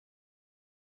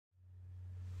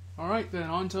Alright then,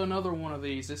 on to another one of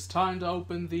these. It's time to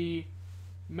open the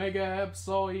Mega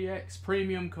Absol EX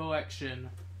Premium Collection.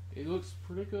 It looks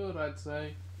pretty good, I'd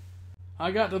say.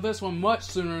 I got to this one much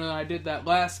sooner than I did that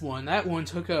last one. That one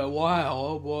took a while,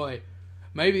 oh boy.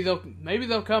 Maybe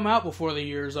they'll come out before the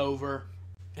year's over.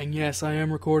 And yes, I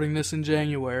am recording this in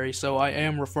January, so I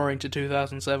am referring to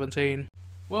 2017.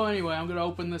 Well, anyway, I'm gonna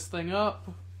open this thing up,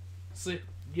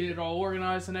 get it all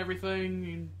organized and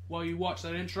everything while you watch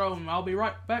that intro, and I'll be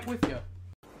right back with you.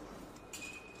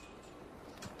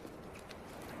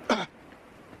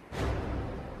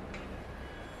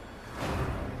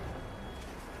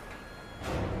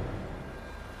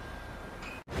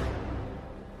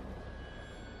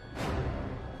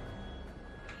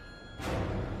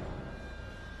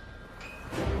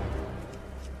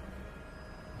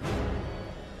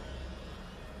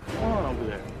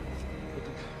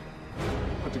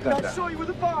 I saw you with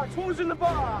the box. What was in the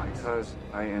box? Because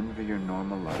I envy your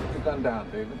normal life. Put the gun down,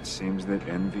 David. It seems that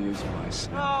envy is my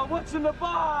sin. Oh, what's in the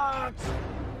box?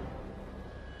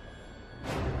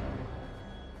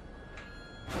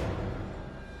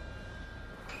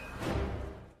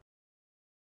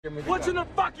 What's in the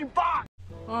fucking box?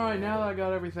 Alright, now that I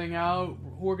got everything out,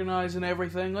 organized and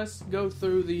everything, let's go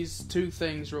through these two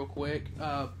things real quick.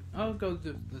 I'll go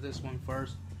to this one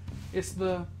first. It's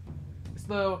the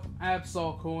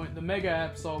Absol coin, the Mega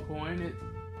Absol coin.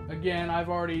 Again, I've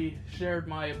already shared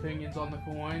my opinions on the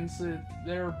coins.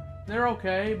 They're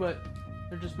okay, but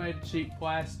they're just made of cheap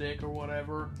plastic or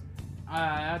whatever.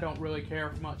 I don't really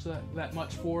care that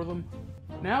much for them.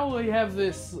 Now we have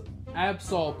this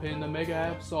Absol pin, the Mega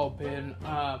Absol pin.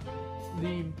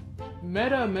 The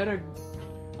Meta.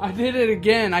 I did it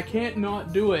again. I can't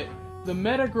not do it. The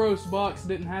Metagross box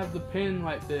didn't have the pin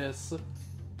like this.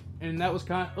 And that was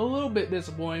kind of a little bit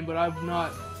disappointing, but I'm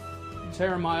not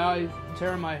tearing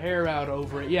my hair out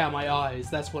over it. Yeah, my eyes,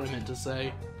 that's what I meant to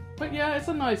say. But yeah, it's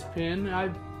a nice pin.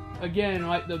 Again,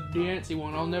 like the Deancy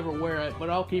one, I'll never wear it, but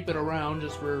I'll keep it around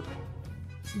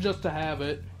just to have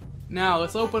it. Now,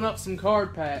 let's open up some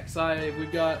card packs.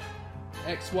 We've got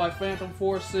XY Phantom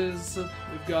Forces,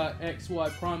 we've got XY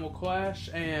Primal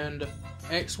Clash, and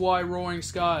XY Roaring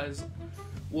Skies.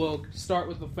 We'll start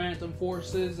with the Phantom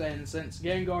Forces, and since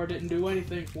Gengar didn't do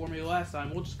anything for me last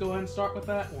time, we'll just go ahead and start with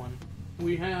that one.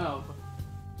 We have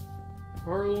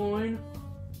Purloin,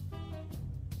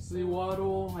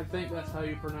 Sewaddle, I think that's how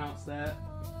you pronounce that,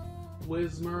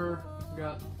 Whismur,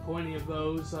 got plenty of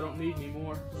those, I don't need any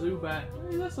more. Zubat,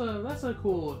 that's a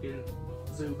cool looking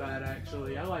Zubat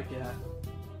actually, I like that.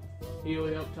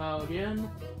 Helioptile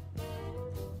again.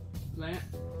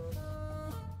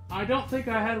 I don't think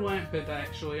I had Lampent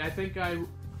actually. I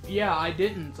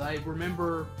didn't. I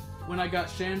remember when I got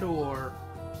Chandelure,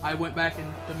 I went back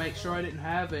to make sure I didn't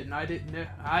have it, and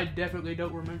I definitely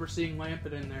don't remember seeing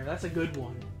Lampent in there. That's a good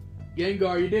one.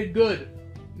 Gengar, you did good.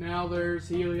 Now there's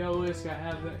Heliolisk. I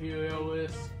have that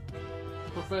Heliolisk.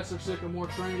 Professor Sycamore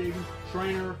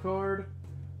trainer card.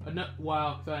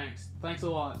 Wow, thanks. Thanks a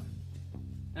lot.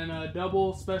 And a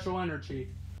double special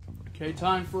energy. Okay,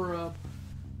 time for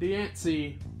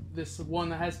Deancy. This one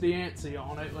that has Deancy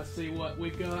on it. Let's see what we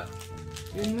got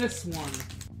in this one.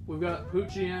 We've got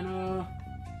Poochyena.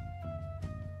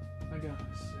 I gotta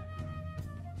see.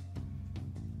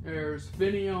 There's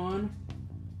Finneon.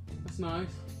 That's nice.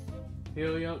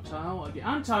 Helioptile. Again,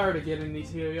 I'm tired of getting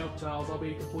these Helioptiles, I'll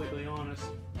be completely honest.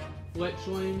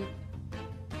 Fletchling.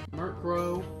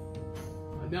 Murkrow.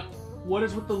 Now, what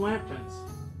is with the Lampents?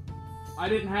 I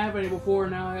didn't have any before,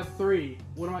 now I have 3.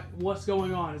 What's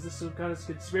going on? Is this some kind of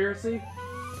conspiracy?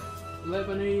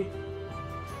 Levany,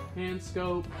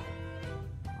 Handscope,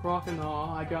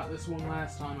 Croconaw. I got this one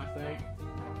last time, I think.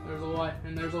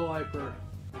 There's a Liper.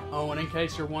 Oh, and in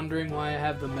case you're wondering why I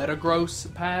have the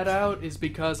Metagross pad out, is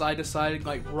because I decided,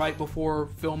 like, right before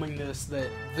filming this, that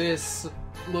this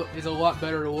is a lot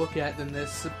better to look at than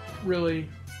this really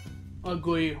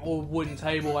ugly old wooden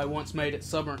table I once made at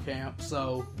summer camp,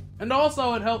 so... And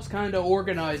also, it helps kind of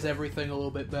organize everything a little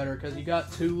bit better, because you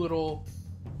got 2 little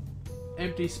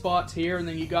empty spots here, and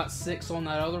then you got 6 on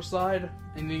that other side,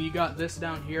 and then you got this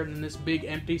down here, and then this big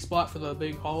empty spot for the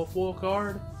big holofoil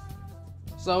card.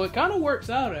 So it kind of works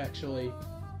out, actually.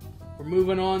 We're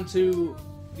moving on to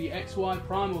the XY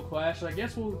Primal Clash. I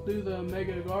guess we'll do the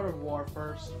Mega Gardevoir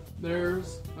first.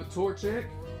 There's a Torchic,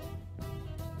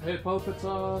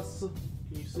 Hippopotas.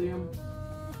 Can you see him?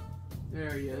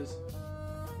 There he is.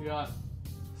 We got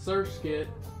Surskit,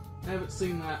 haven't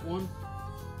seen that one.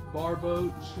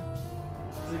 Barboach,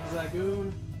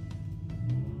 Zigzagoon,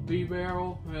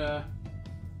 B-Barrel,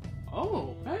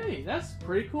 Oh, hey, that's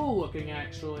pretty cool looking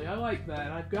actually. I like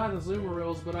that. I've got a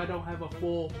Zoomarills, but I don't have a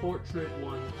full portrait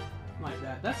one like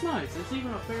that. That's nice. It's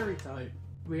even a fairy type.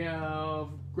 We have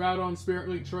Groudon Spirit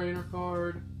Link Trainer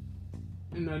card,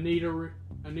 and a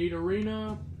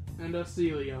Nidorina, and a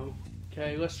Celio.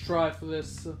 Okay, let's try for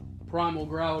this Primal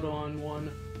Groudon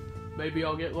one. Maybe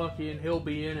I'll get lucky and he'll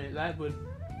be in it.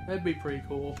 That'd be pretty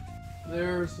cool.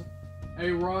 There's a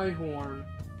Rhyhorn.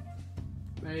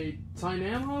 A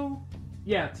Tynamo?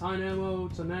 Yeah,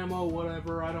 Tynamo,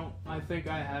 whatever. I think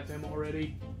I have him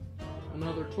already.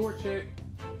 Another Torchic.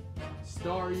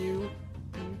 Staryu.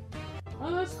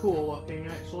 Oh, that's cool looking,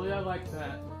 actually. I like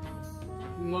that.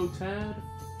 Lotad.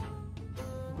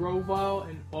 Grovyle,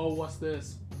 and oh, what's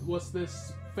this? What's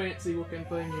this fancy looking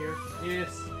thing here?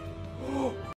 Yes.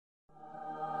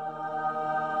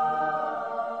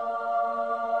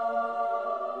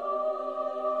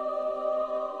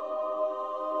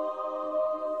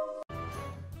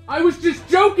 I was just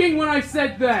joking when I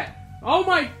said that! Oh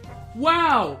my...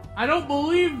 Wow! I don't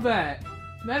believe that!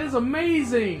 That is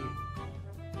amazing!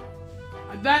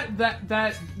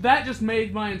 That just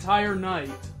made my entire night.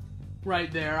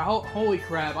 Right there. Holy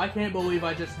crap, I can't believe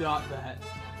I just got that.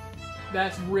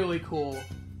 That's really cool.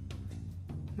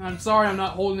 I'm sorry I'm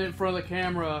not holding it in front of the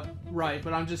camera right,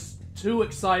 but I'm just too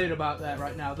excited about that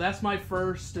right now. That's my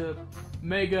first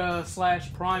Mega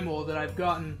 / Primal that I've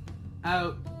gotten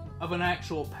out of an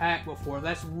actual pack before.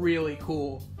 That's really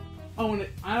cool. Oh, and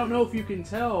I don't know if you can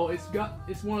tell,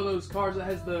 it's one of those cards that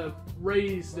has the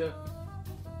raised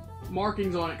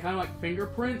markings on it, kind of like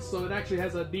fingerprints, so it actually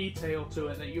has a detail to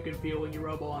it that you can feel when you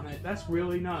rub on it. That's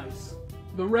really nice.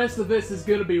 The rest of this is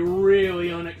going to be really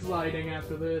unexciting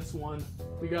after this one.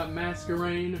 We got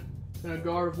Masquerain and a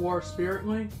Gardevoir Spirit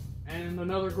Link and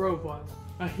another Grovyle.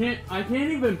 I can't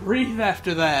even breathe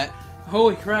after that.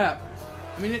 Holy crap.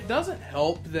 I mean, it doesn't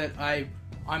help that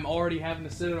I'm already having to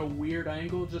sit at a weird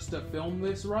angle just to film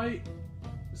this right,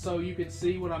 so you can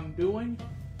see what I'm doing,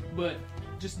 but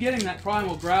just getting that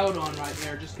Primal Groudon right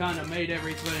there just kind of made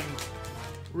everything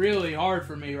really hard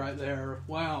for me right there.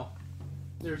 Wow.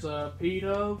 There's a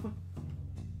Pidove,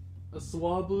 a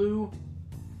Swablu,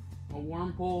 a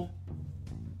Wurmple,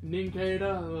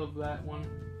 Nincada, I love that one,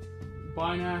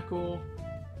 Binacle,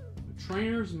 a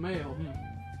Trainer's Mail,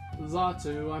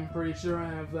 Xatu, I'm pretty sure I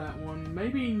have that one.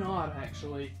 Maybe not,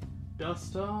 actually.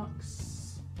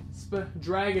 Dustox,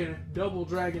 Double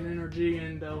Dragon Energy,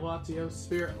 and Latios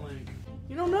Spirit Link.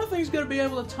 You know, nothing's gonna be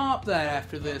able to top that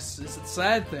after this. It's a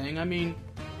sad thing. I mean,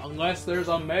 unless there's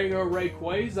a Mega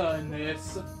Rayquaza in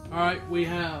this. Alright, we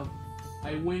have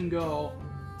a Wingull.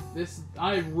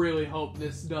 I really hope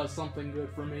this does something good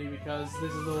for me, because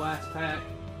this is the last pack.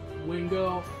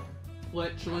 Wingull,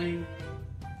 Fletchling,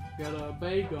 got a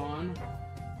Bagon,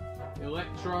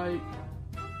 Electrike,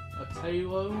 a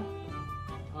Tailo,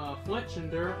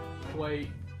 Fletchinder. Wait,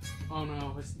 oh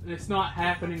no, it's not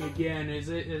happening again, is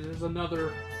it? There's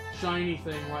another shiny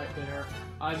thing right there.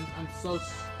 I'm so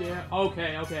scared.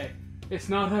 Okay. It's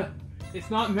not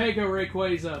Mega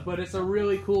Rayquaza, but it's a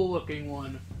really cool looking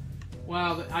one.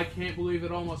 Wow, I can't believe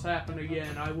it almost happened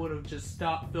again. I would have just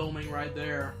stopped filming right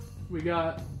there. We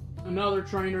got another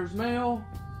Trainer's Mail,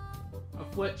 a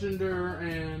Fletchinder,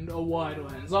 and a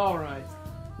Widelands. Alright.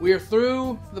 We are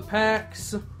through the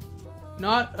packs.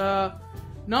 Not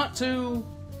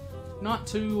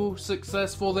too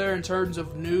successful there in terms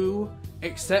of new,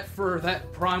 except for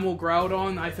that Primal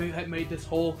Groudon. I think that made this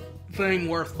whole thing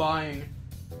worth buying.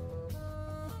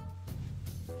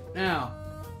 Now,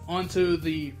 onto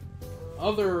the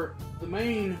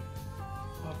main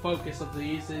focus of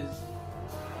these is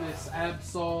this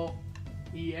Absol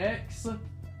EX.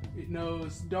 It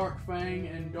knows Dark Fang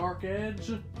and Dark Edge.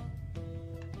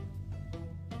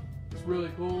 It's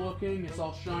really cool looking. It's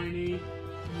all shiny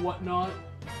and whatnot.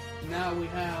 Now we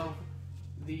have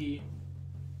the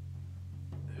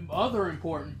other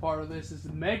important part of this is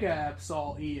the Mega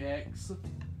Absol EX.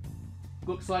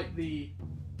 Looks like the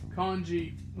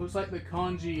kanji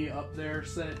up there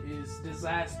set is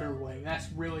Disaster Wing.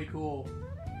 That's really cool.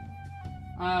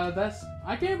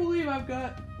 I can't believe I've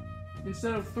got,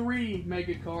 instead of 3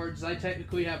 Mega cards, I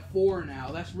technically have 4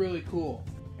 now. That's really cool.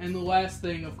 And the last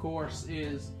thing, of course,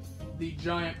 is the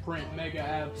giant print Mega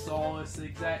Absol. It's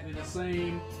exactly the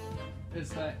same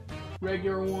as that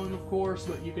regular one, of course,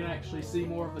 but you can actually see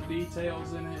more of the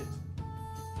details in it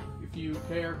if you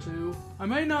care to. I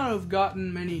may not have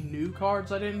gotten many new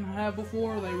cards I didn't have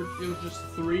before. It was just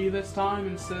 3 this time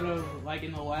instead of, like,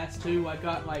 in the last 2 I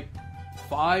got like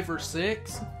 5 or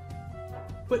 6.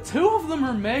 But 2 of them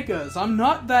are Megas. I'm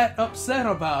not that upset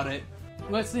about it.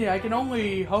 Let's see, I can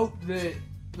only hope that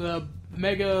the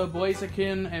Mega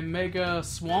Blaziken and Mega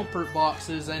Swampert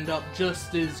boxes end up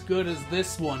just as good as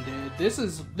this one did.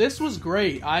 This was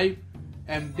great. I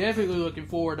am definitely looking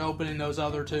forward to opening those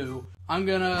other two. I'm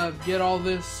gonna get all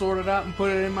this sorted out and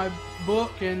put it in my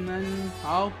book, and then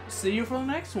I'll see you for the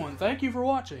next one. Thank you for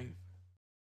watching.